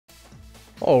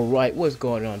Alright, what's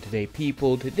going on today,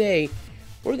 people? Today,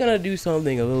 we're gonna do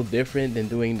something a little different than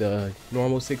doing the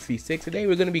normal 66. Today,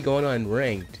 we're gonna be going on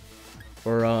ranked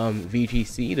for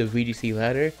VGC, the VGC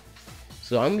ladder.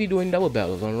 So I'm gonna be doing double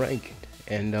battles on ranked.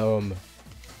 And so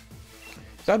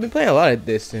I've been playing a lot of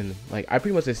this, and like I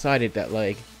pretty much decided that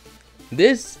like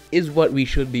this is what we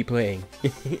should be playing.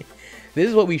 This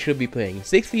is what we should be playing.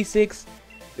 66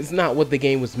 is not what the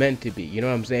game was meant to be, you know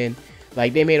what I'm saying?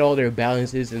 Like, they made all their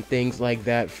balances and things like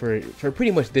that for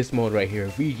pretty much this mode right here,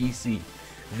 VGC.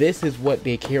 This is what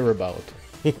they care about.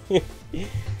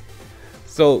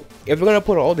 So, if we're gonna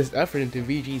put all this effort into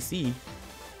VGC,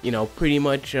 you know, pretty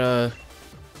much like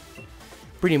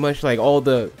all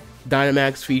the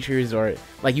Dynamax features, or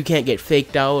like you can't get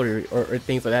faked out or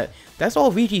things like that. That's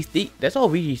all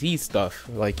VGC stuff.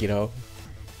 Like, you know,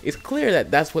 it's clear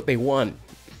that that's what they want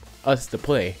us to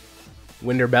play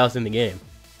when they're balancing the game.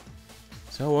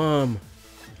 So,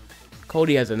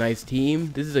 Cody has a nice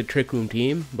team. This is a Trick Room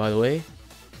team, by the way.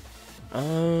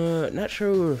 Not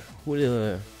sure who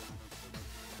to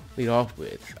lead off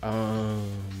with.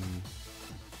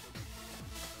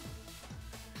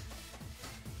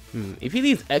 If he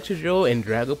leaves Excadrill and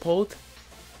Dragapult,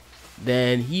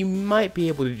 then he might be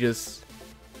able to just...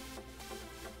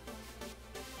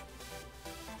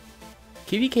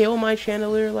 Can he KO my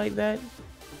Chandelure like that?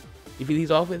 If he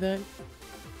leads off with that?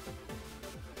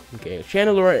 Okay,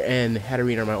 Chandelure and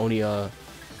Hatterene are my only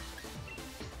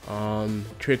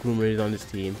Trick Roomers on this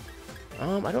team.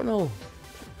 I don't know.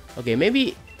 Okay,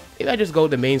 maybe I just go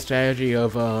with the main strategy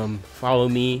of Follow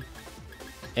Me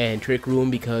and Trick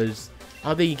Room, because I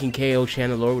don't think you can KO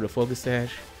Chandelure with a Focus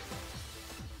Sash.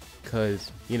 Because,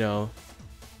 you know,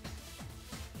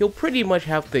 you'll pretty much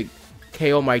have to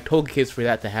KO my Togekiss for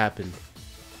that to happen.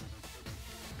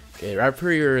 Okay,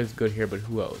 Rhyperior is good here, but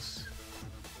who else?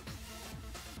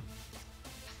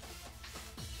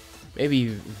 Maybe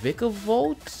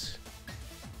Vikavolt?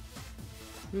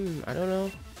 I don't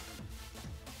know.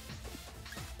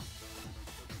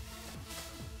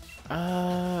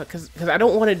 Cause I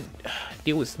don't want to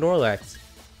deal with Snorlax.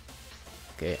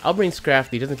 Okay, I'll bring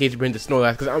Scrafty just in case you bring the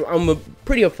Snorlax, cause I'm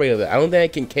pretty afraid of it. I don't think I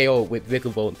can KO with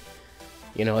Vikavolt.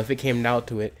 You know, if it came down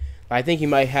to it. But I think he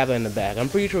might have it in the bag. I'm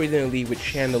pretty sure he's gonna leave with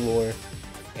Chandelure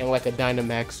and like a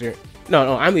Dynamaxer.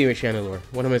 No, I'm leaving with Chandelure.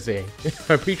 What am I saying?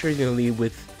 I'm pretty sure he's gonna leave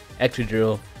with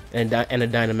Excadrill and a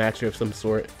Dynamaxer of some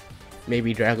sort.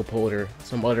 Maybe Dragapult or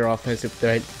some other offensive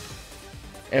threat.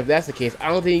 And if that's the case, I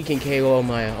don't think he can KO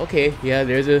my... Okay, yeah,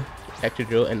 there's a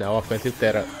Excadrill and the offensive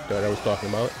that I was talking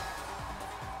about.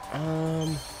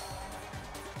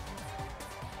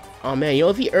 Oh man, you know,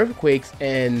 if he Earthquakes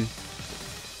and...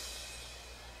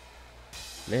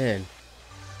 Man.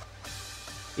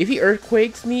 If he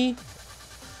Earthquakes me,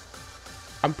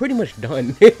 I'm pretty much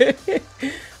done.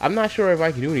 I'm not sure if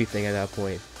I can do anything at that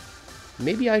point.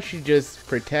 Maybe I should just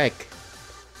Protect.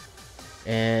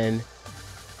 And...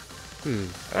 I'm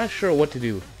not sure what to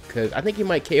do, because I think he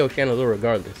might KO Chandelure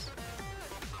regardless.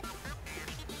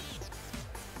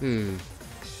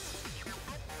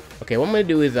 Okay, what I'm going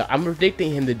to do is, I'm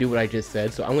predicting him to do what I just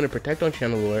said, so I'm going to Protect on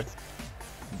Chandelure,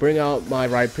 bring out my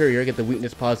Rhyperior, get the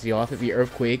Weakness Policy off if he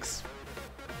Earthquakes,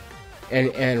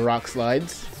 and Rock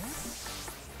Slides.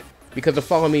 Because the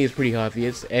Follow Me is pretty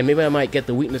obvious, and maybe I might get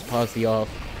the Weakness Policy off.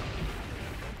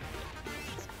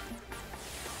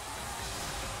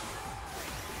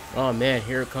 Oh man,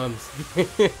 here it comes.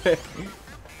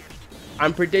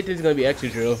 I'm predicting it's gonna be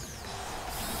Excadrill.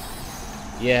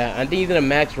 Yeah, I think he's gonna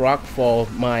max Rockfall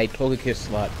my Togekiss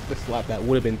slot. The slot that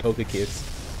would have been Togekiss.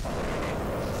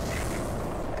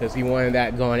 Because he wanted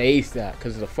that going ASAP,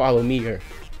 because it's a Follow Me here.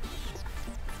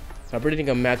 So I'm predicting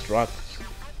a max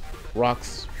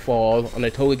Rocks Fall on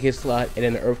the Togekiss slot and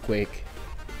then the Earthquake.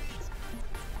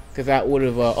 Because that would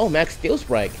have, oh, max Steel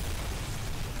Strike.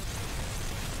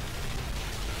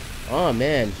 Oh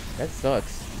man, that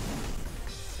sucks.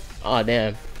 Oh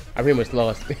damn, I pretty much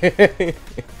lost.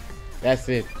 That's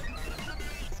it.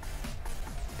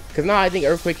 Cause now I think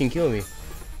Earthquake can kill me.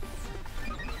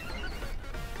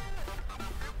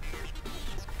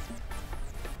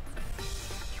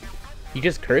 He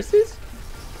just curses?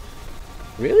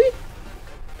 Really?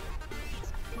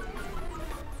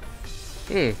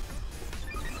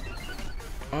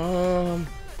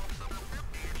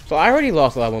 So I already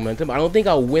lost a lot of momentum. I don't think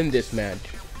I'll win this match.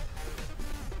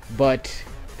 But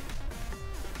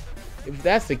if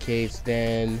that's the case,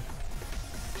 then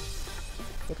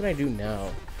what can I do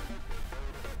now?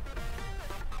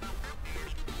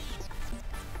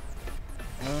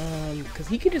 Cause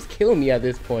he can just kill me at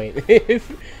this point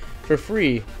for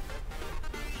free.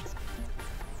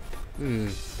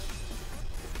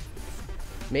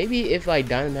 Maybe if I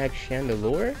Dynamax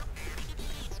Chandelure,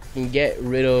 I can get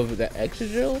rid of the extra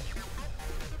drill.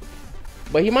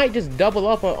 But he might just double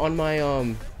up on my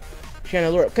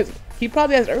Chandelure, because he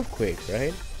probably has Earthquake,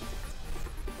 right?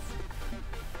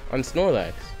 On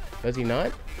Snorlax. Does he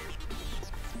not?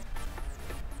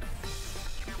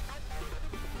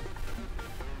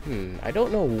 I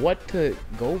don't know what to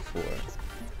go for.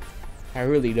 I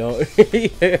really don't.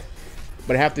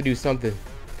 But I have to do something.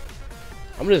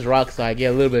 I'm gonna just Rock Slide,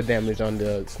 get a little bit of damage on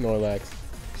the Snorlax.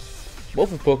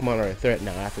 Both of Pokemon are a threat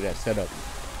now after that setup.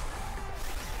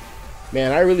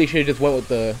 Man, I really should have just went with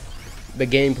the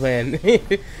game plan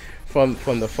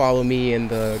from the Follow Me and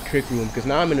the Trick Room, because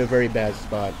now I'm in a very bad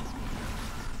spot.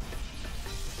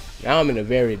 Now I'm in a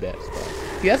very bad spot.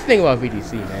 See, that's the thing about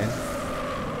VGC,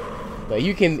 man. Like,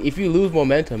 you can, if you lose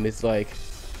momentum, it's like,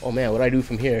 oh man, what do I do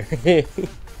from here?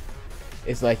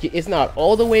 It's like, it's not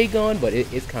all the way gone, but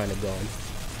it's kind of gone.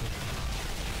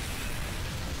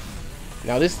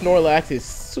 Now this Snorlax is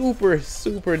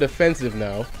super defensive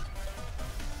now,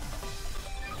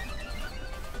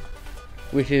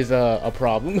 which is a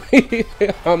problem.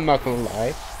 I'm not gonna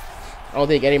lie. I don't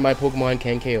think any of my Pokemon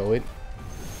can KO it.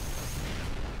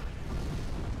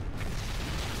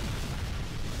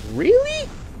 Really?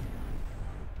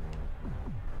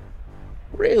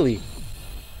 Really?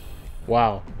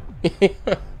 Wow.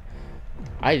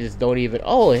 I just don't even...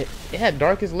 Oh, it had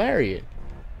Darkest Lariat.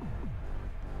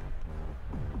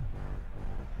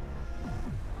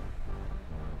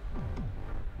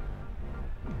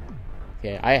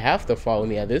 Okay, I have to Follow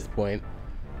Me at this point.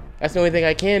 That's the only thing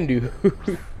I can do.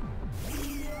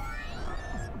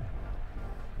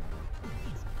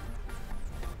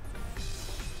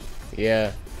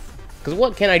 Yeah. Because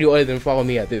what can I do other than Follow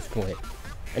Me at this point?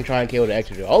 And try and KO the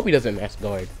extra drill. I hope he doesn't Max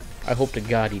Guard. I hope to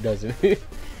God he doesn't.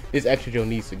 This extra drill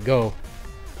needs to go.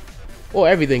 Or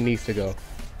everything needs to go.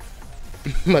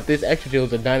 But this extra drill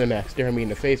is a Dynamax staring me in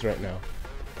the face right now.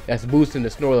 That's boosting the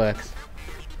Snorlax.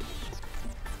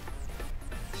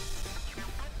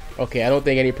 Okay, I don't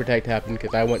think any Protect happened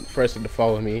because I went first to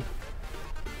Follow Me.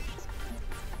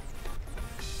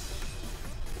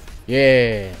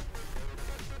 Yeah.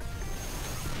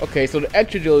 Okay, so the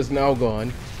extra drill is now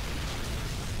gone.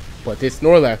 But this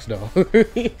Snorlax though.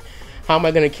 How am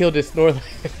I gonna kill this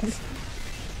Snorlax?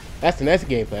 That's the next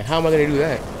game plan. How am I gonna do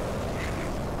that?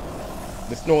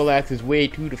 The Snorlax is way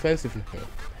too defensive now.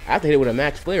 I have to hit it with a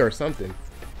Max Flare or something.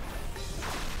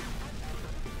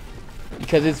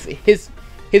 Because his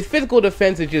physical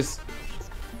defense is just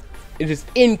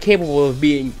incapable of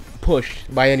being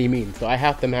pushed by any means. So I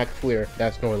have to Max Flare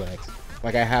that Snorlax.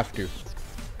 Like, I have to.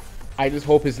 I just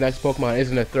hope his next Pokemon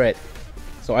isn't a threat,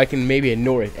 so I can maybe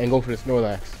ignore it and go for the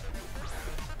Snorlax.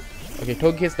 Okay,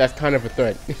 Togekiss, that's kind of a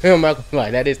threat. I'm not gonna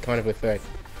lie, that is kind of a threat.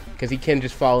 Because he can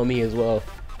just Follow Me as well.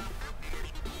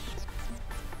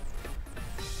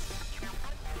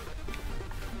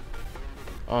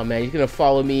 Oh man, he's gonna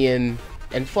Follow Me and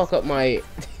fuck up my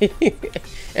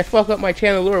and fuck up my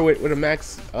Chandelure with a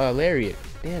Max Lariat.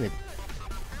 Damn it.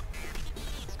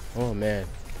 Oh man.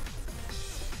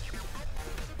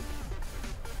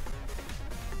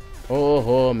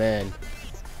 Oh man.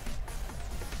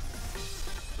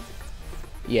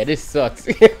 Yeah, this sucks.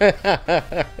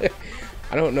 I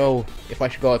don't know if I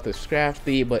should go out to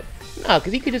Scrafty, but nah,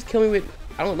 because he could just kill me with,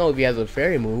 I don't know if he has a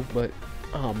fairy move, but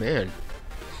oh man.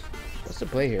 What's the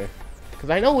play here? Because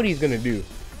I know what he's gonna do.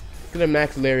 He's gonna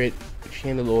Max Lariat,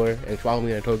 Chandelure, and Follow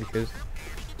Me on a Togekiss.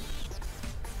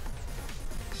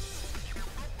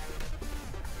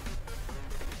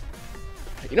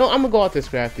 You know, I'm gonna go out to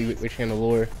Scrafty with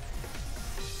Chandelure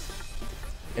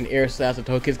and Air Slash the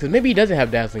Togekiss, because maybe he doesn't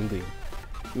have Dazzling Gleam.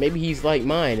 Maybe he's like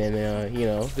mine and, you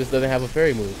know, just doesn't have a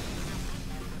fairy move.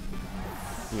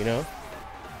 You know?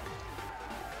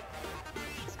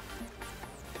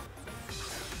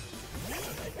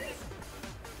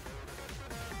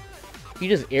 He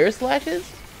just Air Slashes?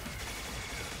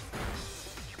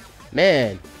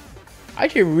 Man, I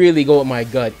should really go with my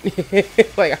gut.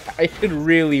 Like, I should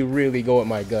really go with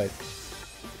my gut.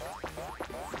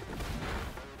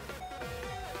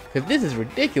 Because this is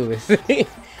ridiculous.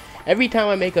 Every time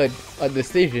I make a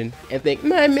decision and think,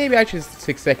 man, maybe I should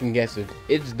 6-second guess it,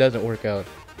 it just doesn't work out.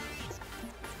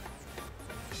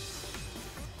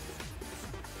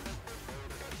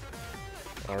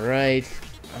 Alright.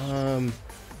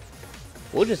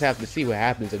 We'll just have to see what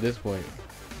happens at this point.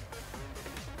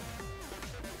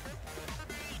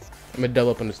 I'm gonna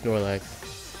double up on the Snorlax.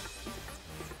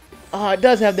 Oh, it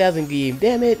does have Dazzling Gleam.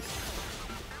 Damn it.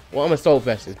 Well, I'm a Soul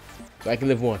Fested, so I can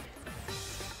live one.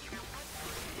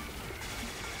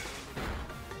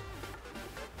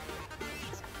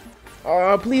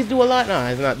 Please do a lot. Nah,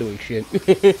 it's not doing shit.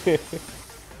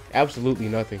 Absolutely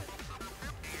nothing.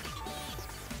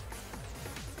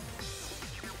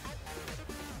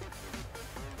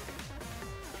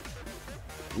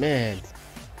 Man.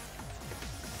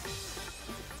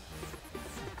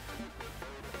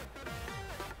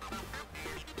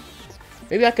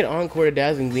 Maybe I could encore the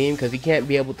Dazzling Gleam because he can't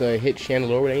be able to hit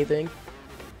Chandelure with anything.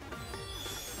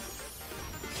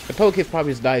 The Togekiss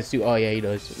probably just dies too. Oh yeah, he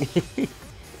does.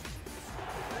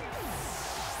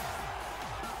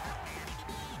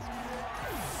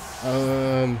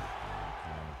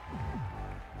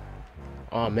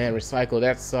 Oh man, recycle.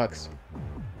 That sucks.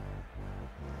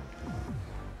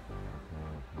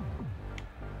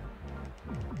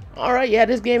 All right, yeah,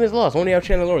 this game is lost. Only have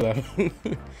Chandelure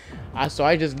though. So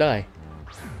I just die.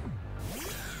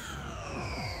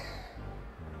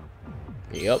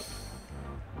 Yep.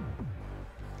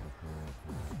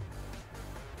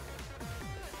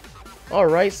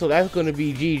 Alright, so that's gonna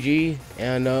be GG,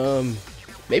 and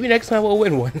maybe next time we'll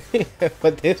win one.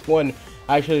 But this one,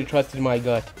 I should have trusted my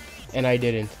gut, and I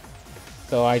didn't.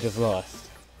 So I just lost.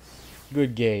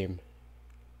 Good game.